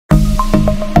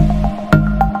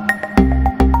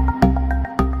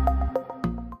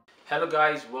Hello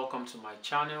guys, welcome to my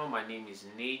channel. My name is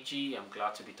Neji. I'm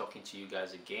glad to be talking to you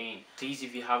guys again. Please,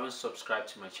 if you haven't subscribed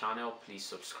to my channel, please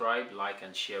subscribe, like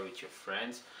and share with your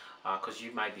friends because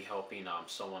you might be helping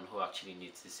someone who actually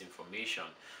needs this information.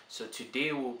 So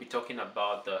today we'll be talking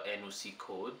about the NOC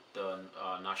code, the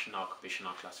National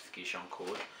Occupational Classification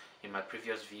Code. In my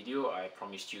previous video, I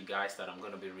promised you guys that I'm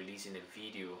going to be releasing a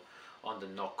video on the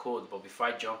NOC code. But before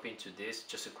I jump into this,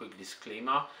 just a quick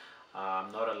disclaimer.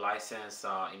 I'm not a licensed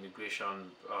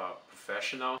immigration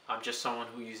professional. I'm just someone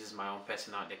who uses my own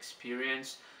personal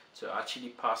experience to actually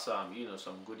pass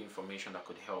some good information that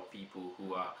could help people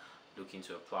who are looking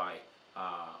to apply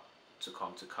to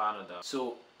come to Canada.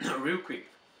 So real quick,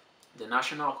 the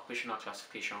National Occupational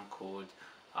Classification Code,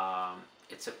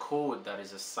 it's a code that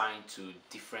is assigned to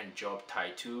different job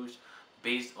titles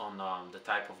based on the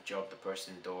type of job the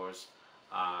person does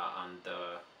and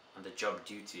the job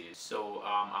duties. So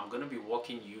I'm going to be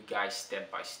walking you guys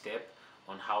step by step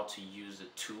on how to use the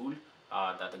tool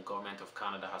that the government of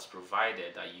Canada has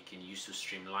provided that you can use to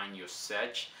streamline your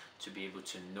search to be able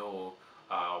to know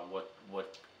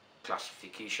what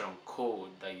classification code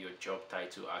that your job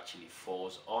title actually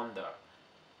falls under,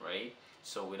 right?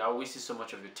 So without wasting so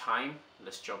much of your time,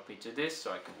 let's jump into this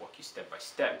so I can walk you step by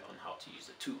step on how to use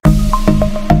the tool.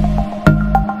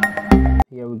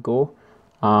 Here we go.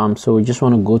 So we just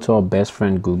want to go to our best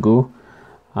friend Google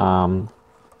and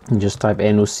just type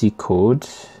NOC code.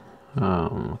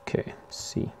 Okay, let's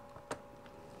see.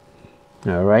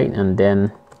 All right, and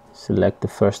then select the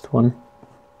first one.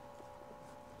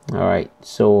 All right,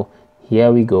 so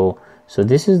here we go. So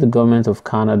this is the Government of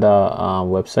Canada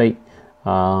website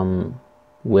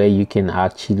where you can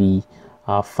actually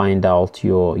find out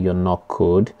your NOC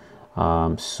code.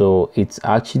 So it's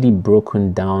actually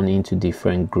broken down into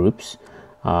different groups.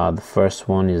 The first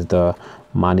one is the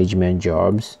management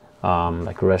jobs,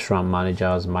 like restaurant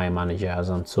managers, mine managers,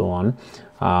 and so on.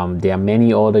 There are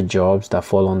many other jobs that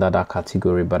fall under that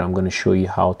category, but I'm going to show you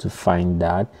how to find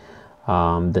that.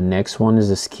 The next one is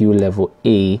the skill level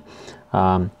A,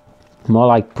 more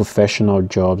like professional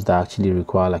jobs that actually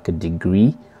require like a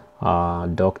degree,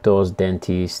 doctors,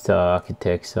 dentists,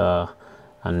 architects,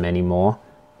 and many more.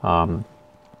 And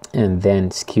then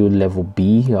skill level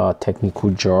B, technical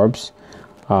jobs.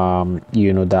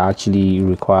 That actually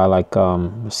require like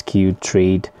skilled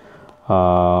trade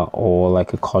or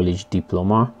like a college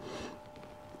diploma,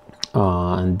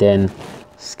 and then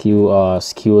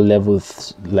skill level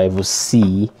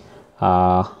C,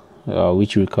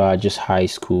 which require just high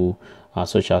school,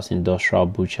 such as industrial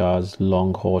butchers,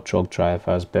 long haul truck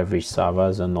drivers, beverage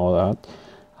servers, and all that.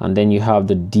 And then you have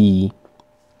the D,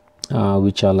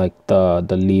 which are like the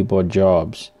labor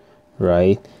jobs,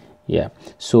 right? Yeah.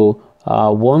 So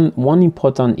one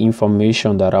important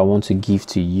information that I want to give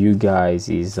to you guys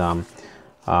is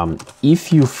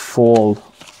if you fall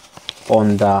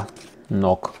under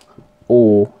NOC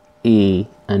O, A,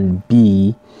 and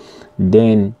B,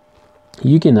 then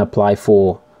you can apply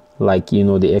for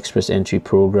the express entry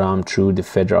program through the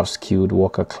federal skilled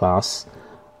worker class,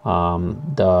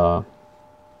 the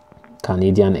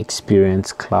Canadian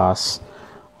experience class,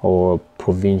 or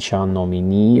provincial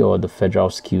nominee, or the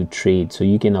federal skilled trade. So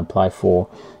you can apply for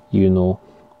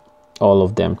all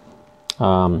of them,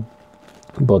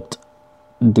 but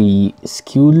the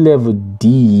skill level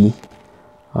D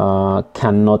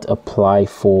cannot apply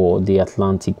for the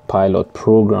Atlantic pilot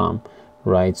program,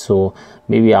 right? So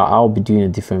maybe I'll be doing a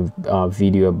different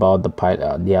video about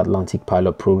the Atlantic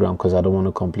pilot program, because I don't want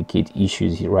to complicate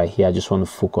issues right here. I just want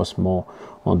to focus more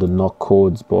on the NOC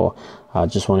codes, but I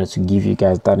just wanted to give you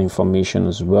guys that information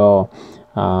as well.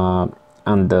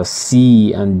 And the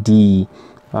C and D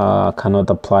cannot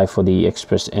apply for the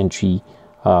express entry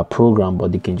program,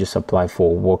 but they can just apply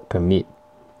for work permit,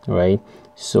 right?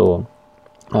 So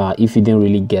if you didn't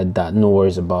really get that, no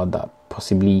worries about that.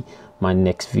 Possibly my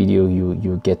next video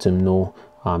you get to know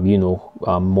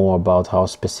more about how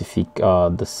specific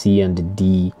the C and the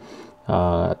D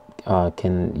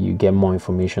can you get more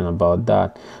information about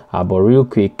that. But real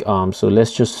quick, so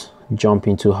let's just jump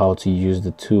into how to use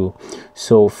the tool.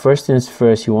 So first things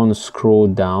first, you want to scroll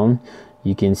down.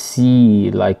 You can see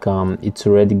it's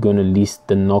already going to list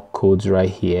the NOC codes right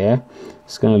here.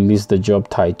 It's going to list the job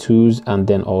titles and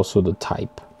then also the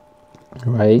type,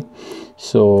 right?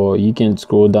 So you can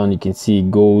scroll down, you can see it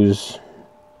goes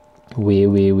way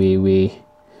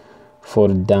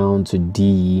further down to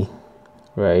D,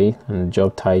 right? And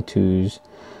job titles.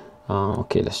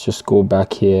 Okay, let's just go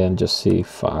back here and just say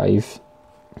 5.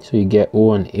 So you get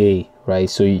O and A, right?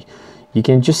 So you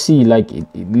can just see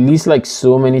it lists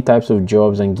so many types of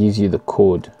jobs and gives you the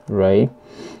code, right?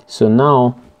 So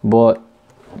now, but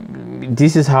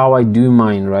this is how I do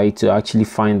mine, right, to actually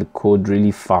find the code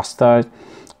really faster,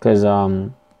 because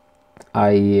you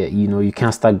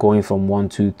can't start going from 1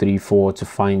 2 3 4 to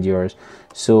find yours.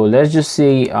 So let's just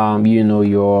say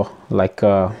you're like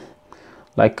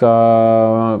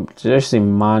let's say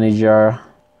manager.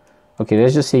 Okay,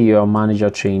 let's just say you're a manager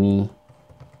trainee,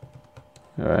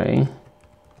 right?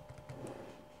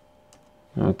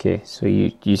 Okay, so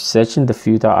you search in the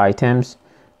filter items,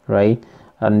 right,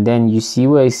 and then you see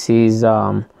where it says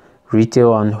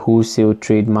retail and wholesale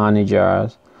trade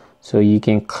managers. So you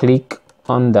can click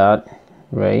on that,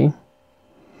 right,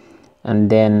 and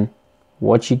then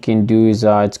what you can do is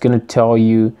it's going to tell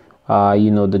you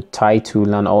the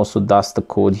title, and also that's the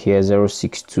code here,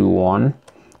 0621,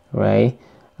 right,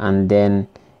 and then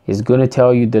it's going to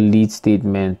tell you the lead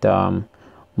statement,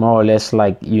 more or less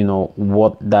like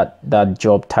what that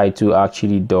job title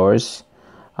actually does,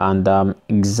 and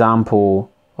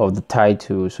example of the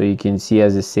title. So you can see,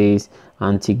 as it says,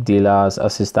 antique dealers,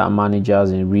 assistant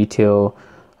managers in retail,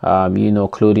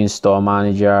 clothing store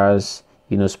managers,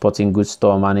 sporting goods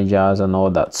store managers, and all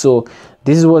that. So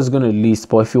this is what's going to list.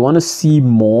 But if you want to see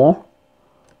more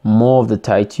of the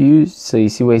titles, so you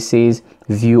see where it says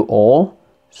view all,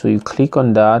 so you click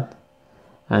on that,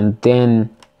 and then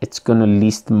it's going to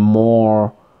list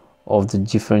more of the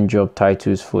different job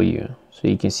titles for you. So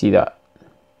you can see that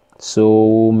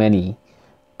so many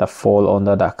that fall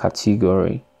under that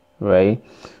category, right?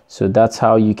 So that's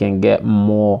how you can get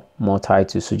more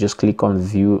titles. So just click on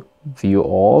view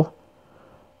all,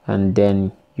 and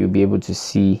then you'll be able to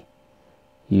see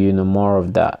more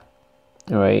of that,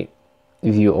 right?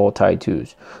 View all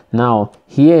titles. Now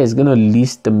here is going to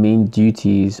list the main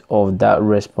duties of that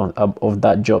response of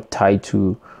that job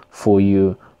title for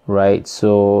you, right?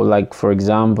 So like, for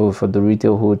example, for the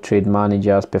retail whole trade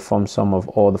managers, perform some of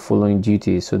all the following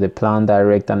duties. So they plan,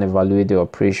 direct, and evaluate the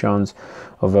operations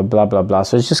of a blah blah blah.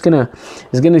 So it's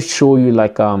gonna show you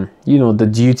like the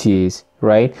duties,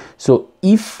 right? So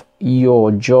if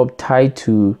your job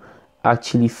title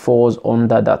actually falls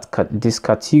under this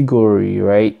category,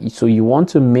 right, so you want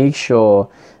to make sure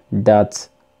that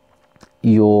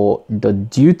the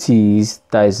duties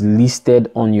that is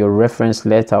listed on your reference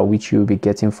letter, which you'll be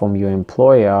getting from your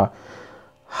employer,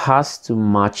 has to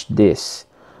match this.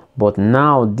 But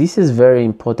now this is very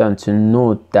important to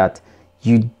note, that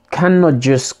you cannot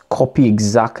just copy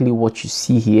exactly what you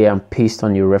see here and paste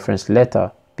on your reference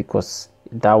letter, because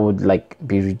that would like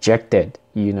be rejected,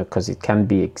 because it can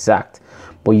be exact.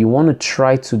 But you want to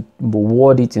try to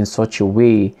word it in such a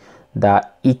way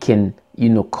that it can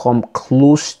come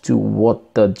close to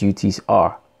what the duties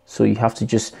are. So you have to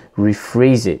just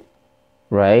rephrase it,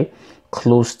 right,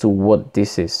 close to what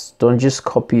this is. Don't just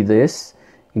copy this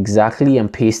exactly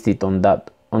and paste it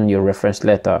on your reference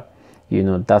letter.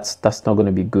 That's not going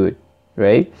to be good,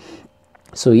 right?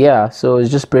 So yeah, so it's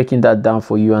just breaking that down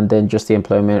for you, and then just the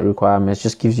employment requirements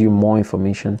just gives you more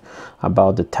information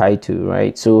about the title,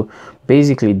 right? So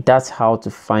basically that's how to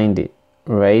find it,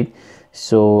 right?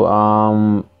 So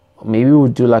maybe we'll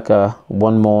do like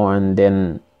one more, and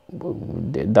then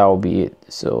that will be it.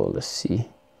 So let's see.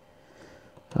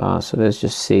 So let's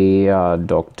just say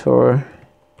doctor.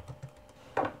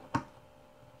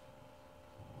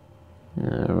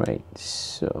 All right,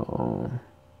 so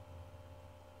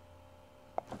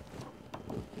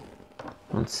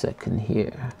 1 second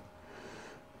here,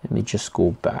 let me just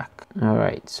go back. All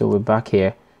right, so we're back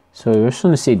here. So we're just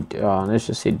going to say let's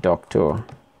just say doctor,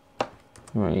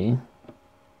 right?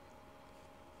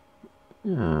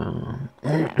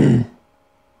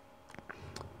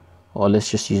 Or let's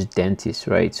just use dentist,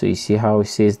 right? So you see how it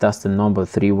says that's the number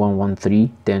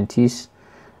 3113, dentist,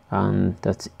 and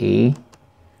that's A.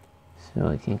 So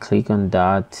I can click on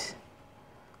that,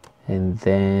 and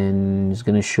then it's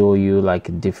going to show you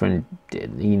like different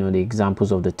the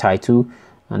examples of the title,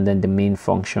 and then the main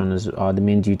functions are the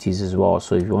main duties as well.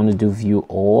 So if you want to do view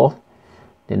all,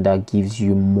 then that gives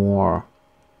you more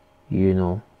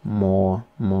more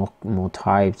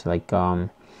types, like the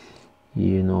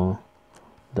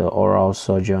oral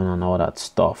surgeon and all that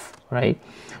stuff, right?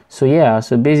 So yeah,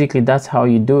 so basically that's how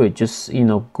you do it. Just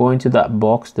go into that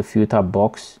box, the filter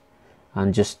box,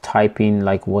 and just type in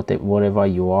like whatever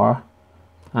you are,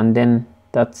 and then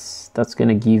that's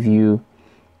gonna give you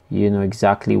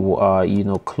exactly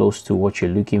close to what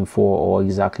you're looking for, or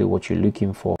exactly what you're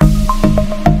looking for.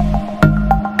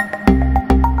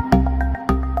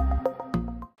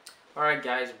 All right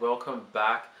guys, welcome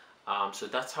back. So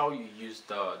that's how you use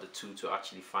the tool to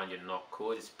actually find your NOC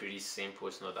code. It's pretty simple,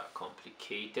 it's not that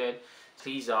complicated.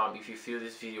 Please, if you feel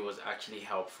this video was actually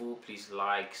helpful, please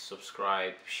like,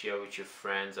 subscribe, share with your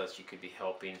friends, as you could be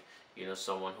helping, you know,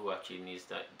 someone who actually needs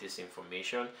this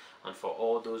information. And for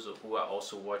all those who are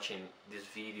also watching this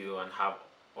video and have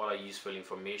other useful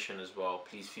information as well,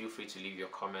 please feel free to leave your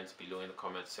comments below in the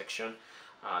comment section.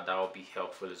 That will be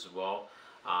helpful as well.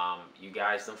 You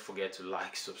guys don't forget to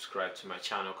like, subscribe to my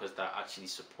channel, because that actually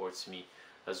supports me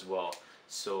as well.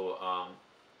 So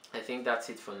I think that's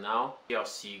it for now. I'll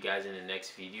see you guys in the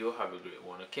next video. Have a great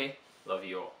one. Okay, love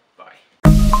you all.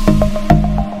 Bye.